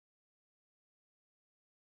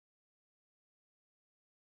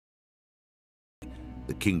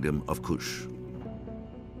the Kingdom of Kush.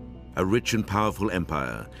 A rich and powerful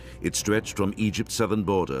empire, it stretched from Egypt's southern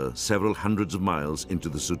border several hundreds of miles into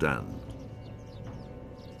the Sudan.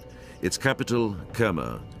 Its capital,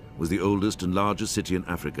 Kerma, was the oldest and largest city in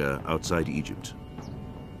Africa outside Egypt.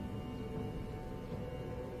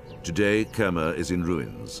 Today, Kerma is in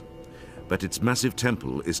ruins, but its massive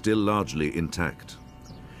temple is still largely intact.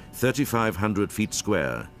 3,500 feet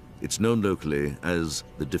square, it's known locally as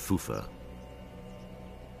the Defufa.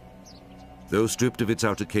 Though stripped of its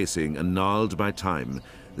outer casing and gnarled by time,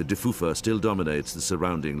 the Defufa still dominates the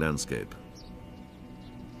surrounding landscape.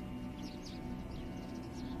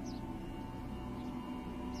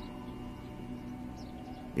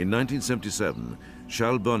 In 1977,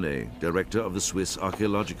 Charles Bonnet, director of the Swiss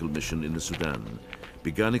archaeological mission in the Sudan,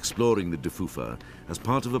 began exploring the Defufa as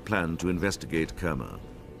part of a plan to investigate Kerma.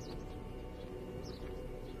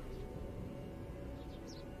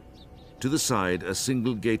 To the side, a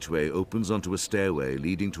single gateway opens onto a stairway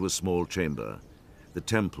leading to a small chamber, the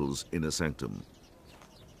temple's inner sanctum.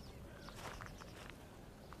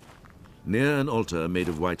 Near an altar made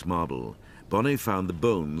of white marble, Bonnet found the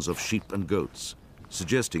bones of sheep and goats,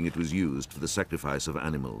 suggesting it was used for the sacrifice of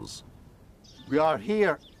animals. We are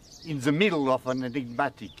here in the middle of an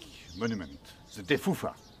enigmatic monument, the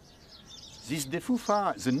Defufa. This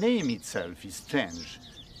Defufa, the name itself is strange.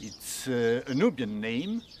 It's a Nubian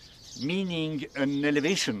name, meaning an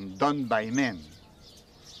elevation done by men.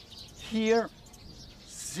 Here,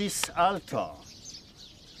 this altar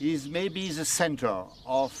is maybe the center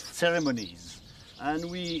of ceremonies, and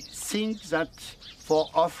we think that for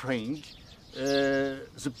offering,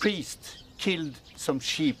 the priest killed some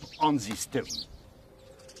sheep on this stone.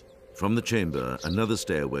 From the chamber, another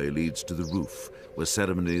stairway leads to the roof, where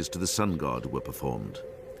ceremonies to the sun god were performed.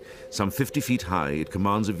 Some 50 feet high, it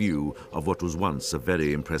commands a view of what was once a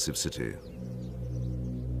very impressive city.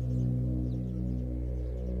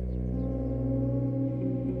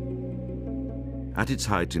 At its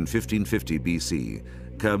height in 1550 BC,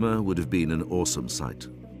 Kerma would have been an awesome sight.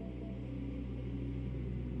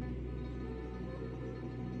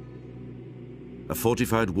 A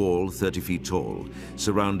fortified wall 30 feet tall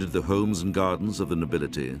surrounded the homes and gardens of the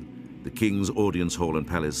nobility, the king's audience hall and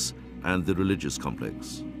palace, and the religious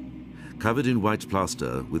complex. Covered in white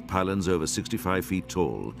plaster with pylons over 65 feet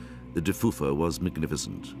tall, the Defufa was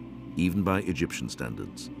magnificent, even by Egyptian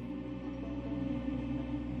standards.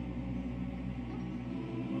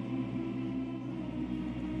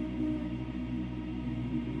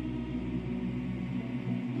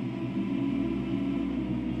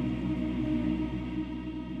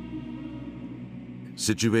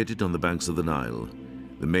 Situated on the banks of the Nile,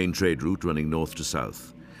 the main trade route running north to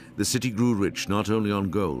south, the city grew rich not only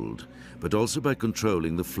on gold, but also by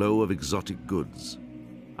controlling the flow of exotic goods: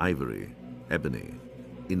 ivory, ebony,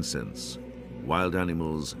 incense, wild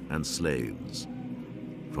animals, and slaves,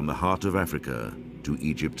 from the heart of Africa to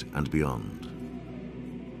Egypt and beyond.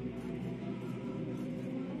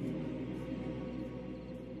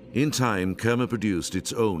 In time, Kerma produced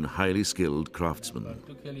its own highly skilled craftsmen. I'm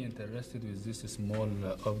particularly interested with this small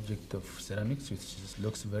object of ceramics, which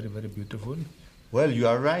looks very, very beautiful. Well, you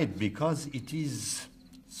are right, because it is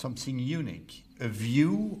something unique. A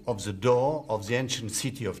view of the door of the ancient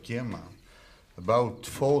city of Kerma, about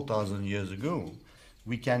 4,000 years ago.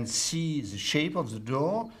 We can see the shape of the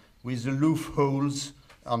door with the loopholes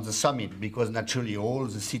on the summit, because naturally all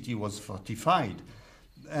the city was fortified.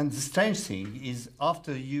 And the strange thing is,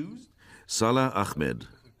 after use... Salah Ahmed,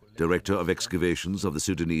 director of excavations of the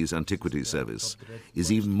Sudanese Antiquities Service,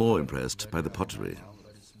 is even more impressed by the pottery.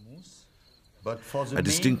 A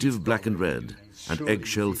distinctive black and red and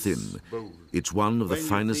eggshell thin, it's one of the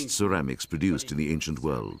finest ceramics produced in the ancient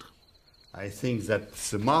world. I think that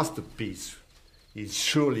the masterpiece is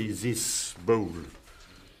surely this bowl.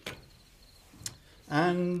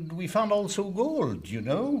 And we found also gold, you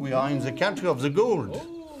know. We are in the country of the gold.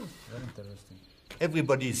 Oh, very interesting.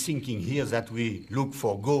 Everybody is thinking here that we look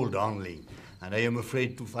for gold only. And I am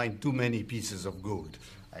afraid to find too many pieces of gold.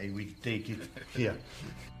 I will take it here.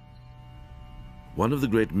 One of the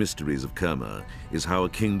great mysteries of Kerma is how a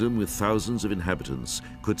kingdom with thousands of inhabitants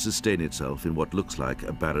could sustain itself in what looks like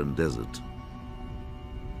a barren desert.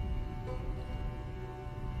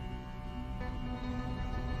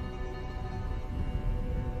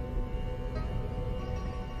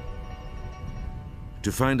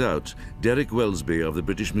 To find out, Derek Welsby of the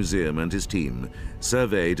British Museum and his team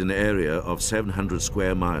surveyed an area of 700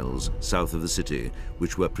 square miles south of the city,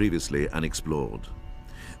 which were previously unexplored.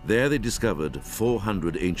 There they discovered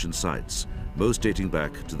 400 ancient sites, most dating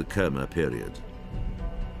back to the Kerma period.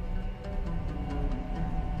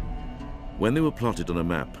 When they were plotted on a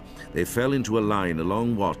map, they fell into a line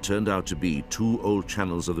along what turned out to be two old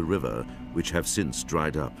channels of the river, which have since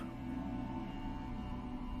dried up.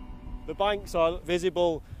 The banks are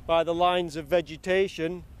visible by the lines of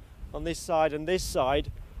vegetation on this side and this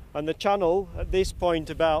side, and the channel at this point,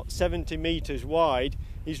 about 70 metres wide,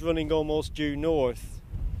 is running almost due north.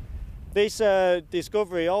 This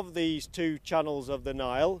discovery of these two channels of the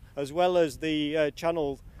Nile, as well as the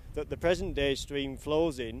channel that the present day stream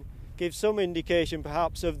flows in, gives some indication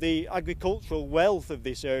perhaps of the agricultural wealth of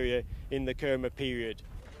this area in the Kerma period.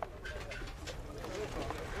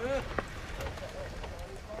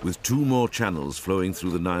 With two more channels flowing through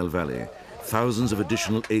the Nile Valley, thousands of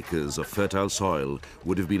additional acres of fertile soil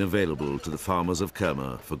would have been available to the farmers of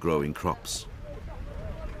Kerma for growing crops.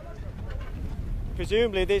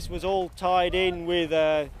 Presumably this was all tied in with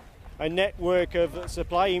a network of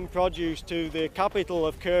supplying produce to the capital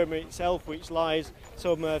of Kerma itself, which lies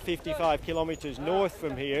some 55 kilometres north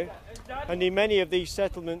from here. And in many of these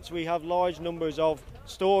settlements we have large numbers of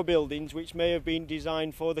store buildings which may have been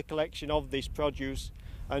designed for the collection of this produce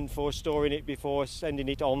and for storing it before sending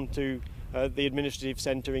it on to the administrative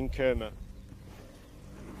centre in Kerma.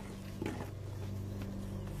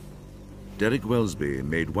 Derek Welsby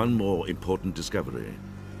made one more important discovery.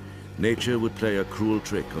 Nature would play a cruel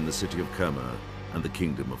trick on the city of Kerma and the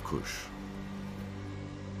Kingdom of Kush.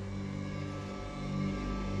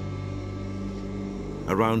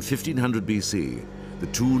 Around 1500 BC, the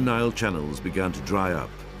two Nile channels began to dry up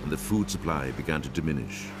and the food supply began to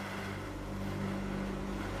diminish.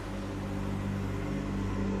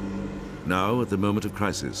 Now, at the moment of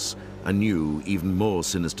crisis, a new, even more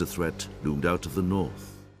sinister threat loomed out of the north.